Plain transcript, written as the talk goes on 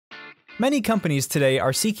Many companies today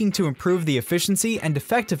are seeking to improve the efficiency and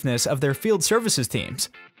effectiveness of their field services teams.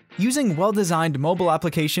 Using well-designed mobile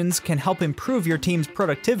applications can help improve your team's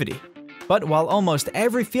productivity. But while almost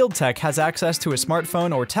every field tech has access to a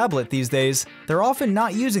smartphone or tablet these days, they're often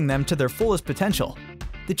not using them to their fullest potential.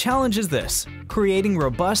 The challenge is this: creating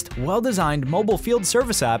robust, well-designed mobile field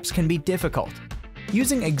service apps can be difficult.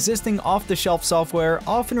 Using existing off-the-shelf software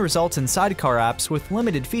often results in sidecar apps with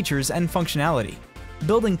limited features and functionality.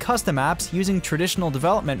 Building custom apps using traditional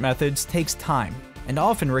development methods takes time and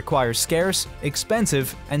often requires scarce,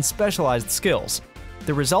 expensive, and specialized skills.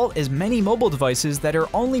 The result is many mobile devices that are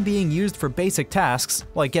only being used for basic tasks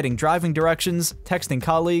like getting driving directions, texting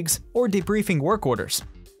colleagues, or debriefing work orders.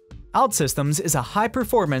 OutSystems is a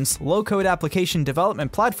high-performance, low-code application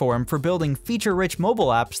development platform for building feature-rich mobile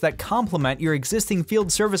apps that complement your existing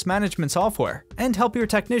field service management software and help your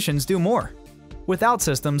technicians do more. With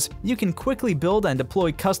OutSystems, you can quickly build and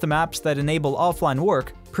deploy custom apps that enable offline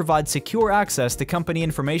work, provide secure access to company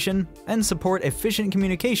information, and support efficient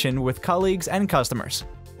communication with colleagues and customers.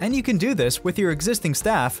 And you can do this with your existing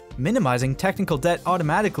staff, minimizing technical debt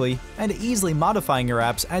automatically and easily modifying your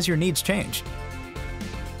apps as your needs change.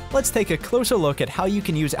 Let's take a closer look at how you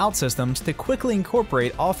can use OutSystems to quickly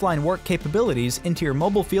incorporate offline work capabilities into your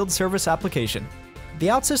mobile field service application. The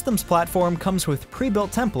OutSystems platform comes with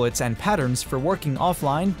pre-built templates and patterns for working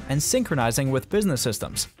offline and synchronizing with business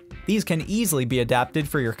systems. These can easily be adapted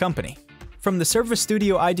for your company. From the Service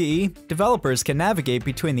Studio IDE, developers can navigate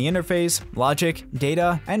between the interface, logic,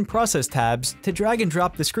 data, and process tabs to drag and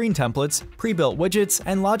drop the screen templates, pre-built widgets,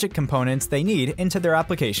 and logic components they need into their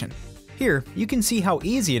application. Here, you can see how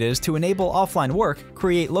easy it is to enable offline work,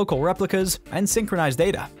 create local replicas, and synchronize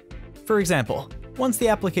data. For example, once the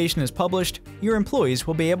application is published, your employees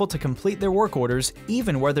will be able to complete their work orders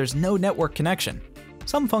even where there's no network connection.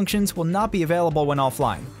 Some functions will not be available when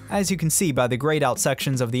offline, as you can see by the grayed out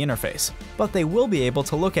sections of the interface, but they will be able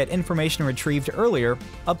to look at information retrieved earlier,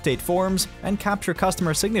 update forms, and capture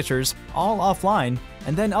customer signatures all offline,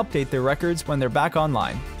 and then update their records when they're back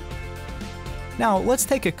online. Now, let's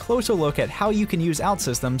take a closer look at how you can use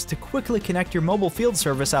OutSystems to quickly connect your mobile field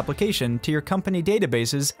service application to your company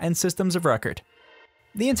databases and systems of record.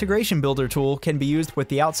 The Integration Builder tool can be used with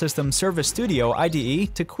the OutSystems Service Studio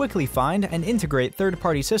IDE to quickly find and integrate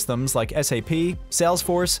third-party systems like SAP,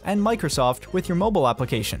 Salesforce, and Microsoft with your mobile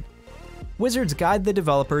application. Wizards guide the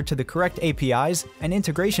developer to the correct APIs, and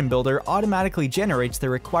Integration Builder automatically generates the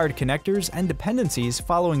required connectors and dependencies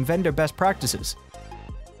following vendor best practices.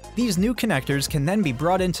 These new connectors can then be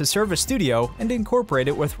brought into Service Studio and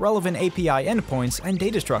incorporated with relevant API endpoints and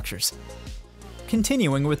data structures.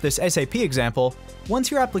 Continuing with this SAP example,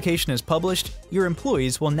 once your application is published, your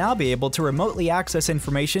employees will now be able to remotely access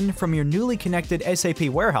information from your newly connected SAP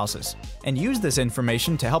warehouses and use this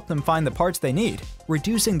information to help them find the parts they need,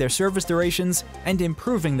 reducing their service durations and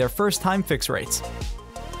improving their first-time fix rates.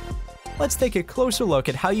 Let's take a closer look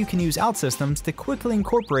at how you can use OutSystems to quickly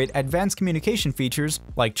incorporate advanced communication features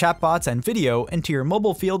like chatbots and video into your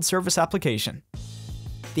mobile field service application.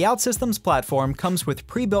 The OutSystems platform comes with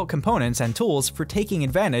pre-built components and tools for taking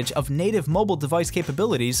advantage of native mobile device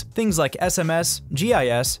capabilities, things like SMS,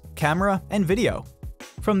 GIS, camera, and video.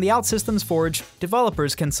 From the OutSystems Forge,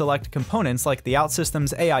 developers can select components like the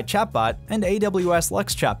OutSystems AI Chatbot and AWS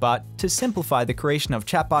Lex Chatbot to simplify the creation of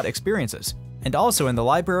chatbot experiences. And also in the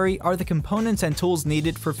library are the components and tools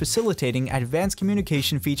needed for facilitating advanced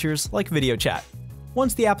communication features like video chat.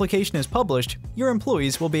 Once the application is published, your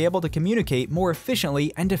employees will be able to communicate more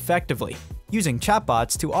efficiently and effectively, using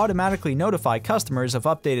chatbots to automatically notify customers of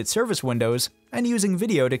updated service windows, and using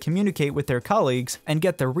video to communicate with their colleagues and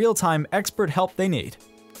get the real-time expert help they need.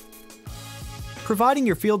 Providing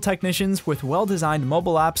your field technicians with well-designed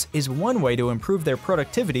mobile apps is one way to improve their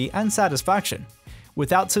productivity and satisfaction.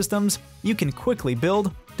 With OutSystems, you can quickly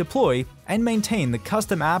build, deploy, and maintain the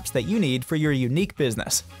custom apps that you need for your unique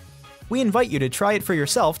business. We invite you to try it for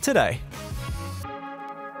yourself today.